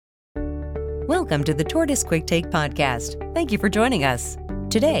Welcome to the Tortoise Quick Take podcast. Thank you for joining us.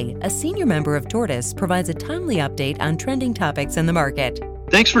 Today, a senior member of Tortoise provides a timely update on trending topics in the market.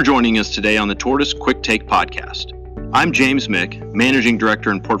 Thanks for joining us today on the Tortoise Quick Take podcast. I'm James Mick, Managing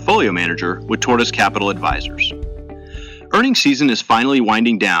Director and Portfolio Manager with Tortoise Capital Advisors. Earnings season is finally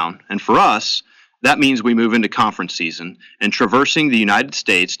winding down, and for us, that means we move into conference season and traversing the United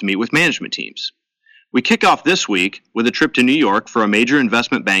States to meet with management teams. We kick off this week with a trip to New York for a major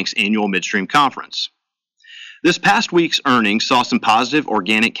investment bank's annual midstream conference. This past week's earnings saw some positive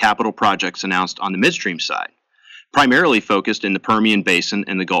organic capital projects announced on the midstream side, primarily focused in the Permian Basin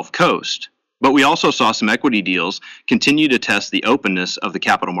and the Gulf Coast, but we also saw some equity deals continue to test the openness of the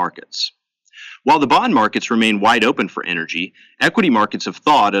capital markets. While the bond markets remain wide open for energy, equity markets have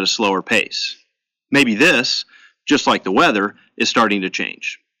thawed at a slower pace. Maybe this, just like the weather, is starting to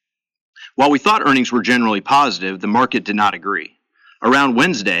change. While we thought earnings were generally positive, the market did not agree. Around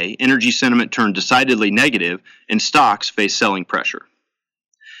Wednesday, energy sentiment turned decidedly negative and stocks faced selling pressure.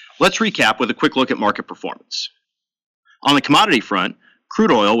 Let's recap with a quick look at market performance. On the commodity front,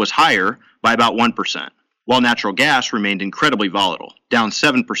 crude oil was higher by about 1%, while natural gas remained incredibly volatile, down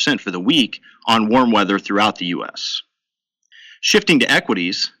 7% for the week on warm weather throughout the U.S. Shifting to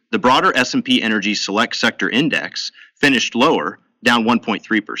equities, the broader S&P Energy Select Sector Index finished lower, down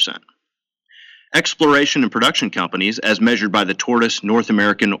 1.3%. Exploration and production companies, as measured by the Tortoise North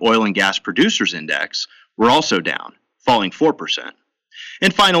American Oil and Gas Producers Index, were also down, falling 4%.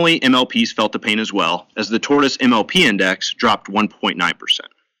 And finally, MLPs felt the pain as well, as the Tortoise MLP Index dropped 1.9%.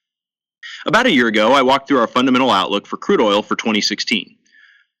 About a year ago, I walked through our fundamental outlook for crude oil for 2016.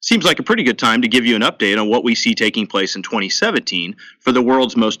 Seems like a pretty good time to give you an update on what we see taking place in 2017 for the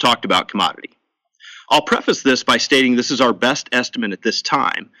world's most talked about commodity. I'll preface this by stating this is our best estimate at this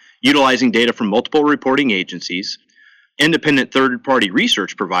time, utilizing data from multiple reporting agencies, independent third-party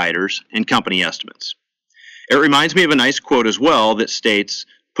research providers, and company estimates. It reminds me of a nice quote as well that states,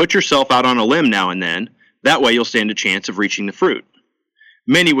 "Put yourself out on a limb now and then, that way you'll stand a chance of reaching the fruit."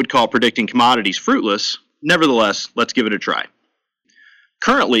 Many would call predicting commodities fruitless. Nevertheless, let's give it a try.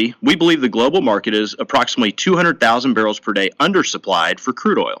 Currently, we believe the global market is approximately 200,000 barrels per day undersupplied for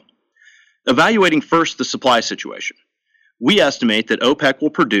crude oil. Evaluating first the supply situation, we estimate that OPEC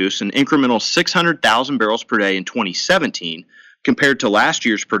will produce an incremental 600,000 barrels per day in 2017 compared to last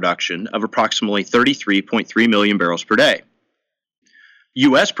year's production of approximately 33.3 million barrels per day.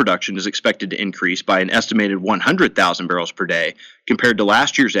 U.S. production is expected to increase by an estimated 100,000 barrels per day compared to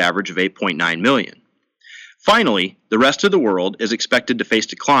last year's average of 8.9 million. Finally, the rest of the world is expected to face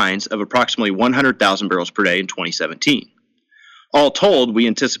declines of approximately 100,000 barrels per day in 2017. All told, we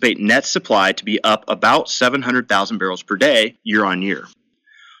anticipate net supply to be up about 700,000 barrels per day year on year.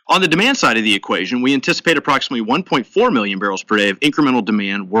 On the demand side of the equation, we anticipate approximately 1.4 million barrels per day of incremental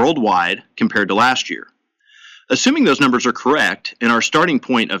demand worldwide compared to last year. Assuming those numbers are correct and our starting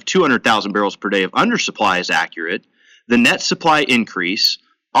point of 200,000 barrels per day of undersupply is accurate, the net supply increase,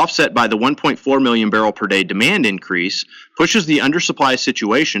 offset by the 1.4 million barrel per day demand increase, pushes the undersupply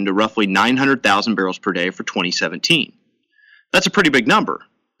situation to roughly 900,000 barrels per day for 2017. That's a pretty big number,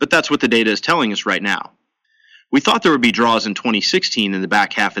 but that's what the data is telling us right now. We thought there would be draws in 2016 in the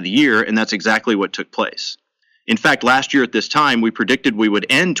back half of the year, and that's exactly what took place. In fact, last year at this time, we predicted we would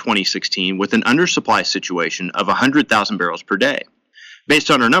end 2016 with an undersupply situation of 100,000 barrels per day.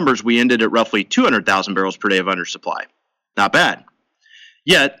 Based on our numbers, we ended at roughly 200,000 barrels per day of undersupply. Not bad.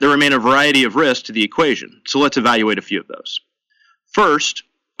 Yet, there remain a variety of risks to the equation, so let's evaluate a few of those. First,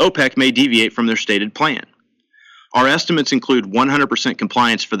 OPEC may deviate from their stated plan. Our estimates include 100%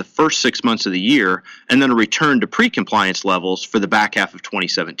 compliance for the first 6 months of the year and then a return to pre-compliance levels for the back half of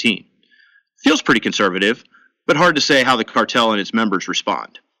 2017. Feels pretty conservative, but hard to say how the cartel and its members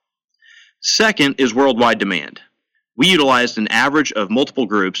respond. Second is worldwide demand. We utilized an average of multiple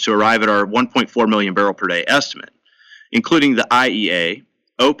groups to arrive at our 1.4 million barrel per day estimate, including the IEA,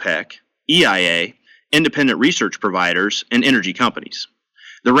 OPEC, EIA, independent research providers, and energy companies.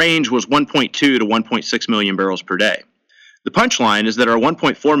 The range was 1.2 to 1.6 million barrels per day. The punchline is that our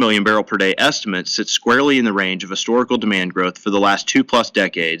 1.4 million barrel per day estimate sits squarely in the range of historical demand growth for the last 2+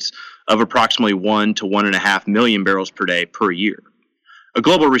 decades of approximately 1 to 1.5 million barrels per day per year. A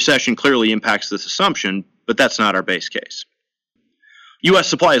global recession clearly impacts this assumption, but that's not our base case. U.S.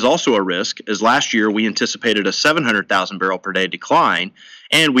 supply is also a risk, as last year we anticipated a 700,000 barrel per day decline,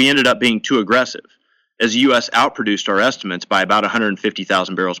 and we ended up being too aggressive, as the U.S. outproduced our estimates by about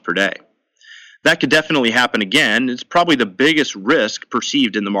 150,000 barrels per day. That could definitely happen again. It's probably the biggest risk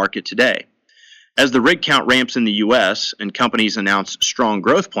perceived in the market today. As the rig count ramps in the U.S. and companies announce strong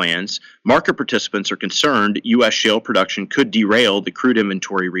growth plans, market participants are concerned U.S. shale production could derail the crude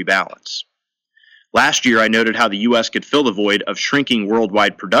inventory rebalance. Last year, I noted how the U.S. could fill the void of shrinking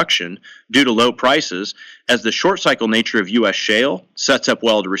worldwide production due to low prices, as the short-cycle nature of U.S. shale sets up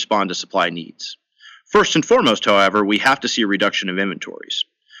well to respond to supply needs. First and foremost, however, we have to see a reduction of inventories.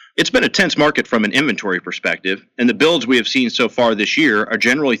 It's been a tense market from an inventory perspective, and the builds we have seen so far this year are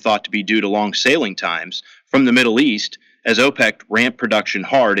generally thought to be due to long sailing times from the Middle East as OPEC ramped production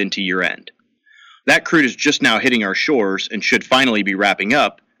hard into year-end. That crude is just now hitting our shores and should finally be wrapping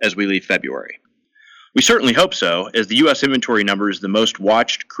up as we leave February. We certainly hope so, as the U.S. inventory number is the most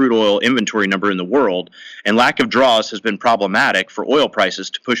watched crude oil inventory number in the world, and lack of draws has been problematic for oil prices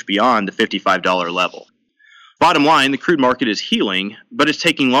to push beyond the $55 level. Bottom line, the crude market is healing, but it's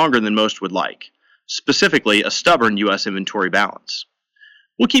taking longer than most would like, specifically a stubborn U.S. inventory balance.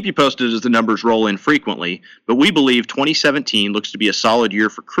 We'll keep you posted as the numbers roll in frequently, but we believe 2017 looks to be a solid year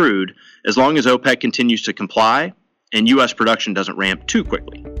for crude as long as OPEC continues to comply and U.S. production doesn't ramp too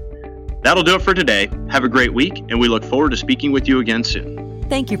quickly. That'll do it for today. Have a great week, and we look forward to speaking with you again soon.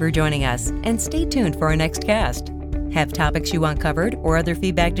 Thank you for joining us, and stay tuned for our next cast. Have topics you want covered or other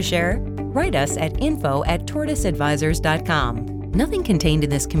feedback to share? Write us at info@tortoiseadvisors.com. Nothing contained in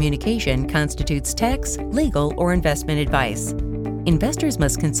this communication constitutes tax, legal, or investment advice. Investors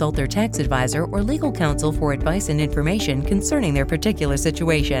must consult their tax advisor or legal counsel for advice and information concerning their particular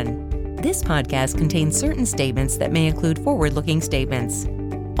situation. This podcast contains certain statements that may include forward-looking statements.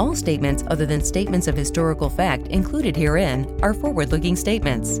 All statements other than statements of historical fact included herein are forward-looking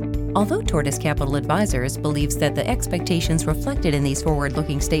statements. Although Tortoise Capital Advisors believes that the expectations reflected in these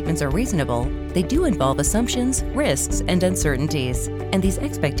forward-looking statements are reasonable, they do involve assumptions, risks, and uncertainties, and these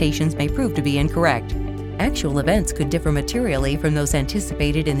expectations may prove to be incorrect. Actual events could differ materially from those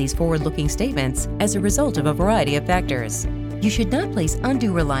anticipated in these forward-looking statements as a result of a variety of factors. You should not place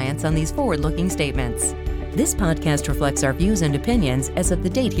undue reliance on these forward-looking statements. This podcast reflects our views and opinions as of the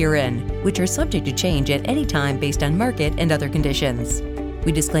date herein, which are subject to change at any time based on market and other conditions.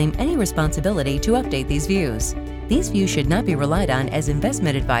 We disclaim any responsibility to update these views. These views should not be relied on as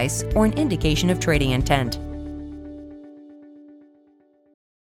investment advice or an indication of trading intent.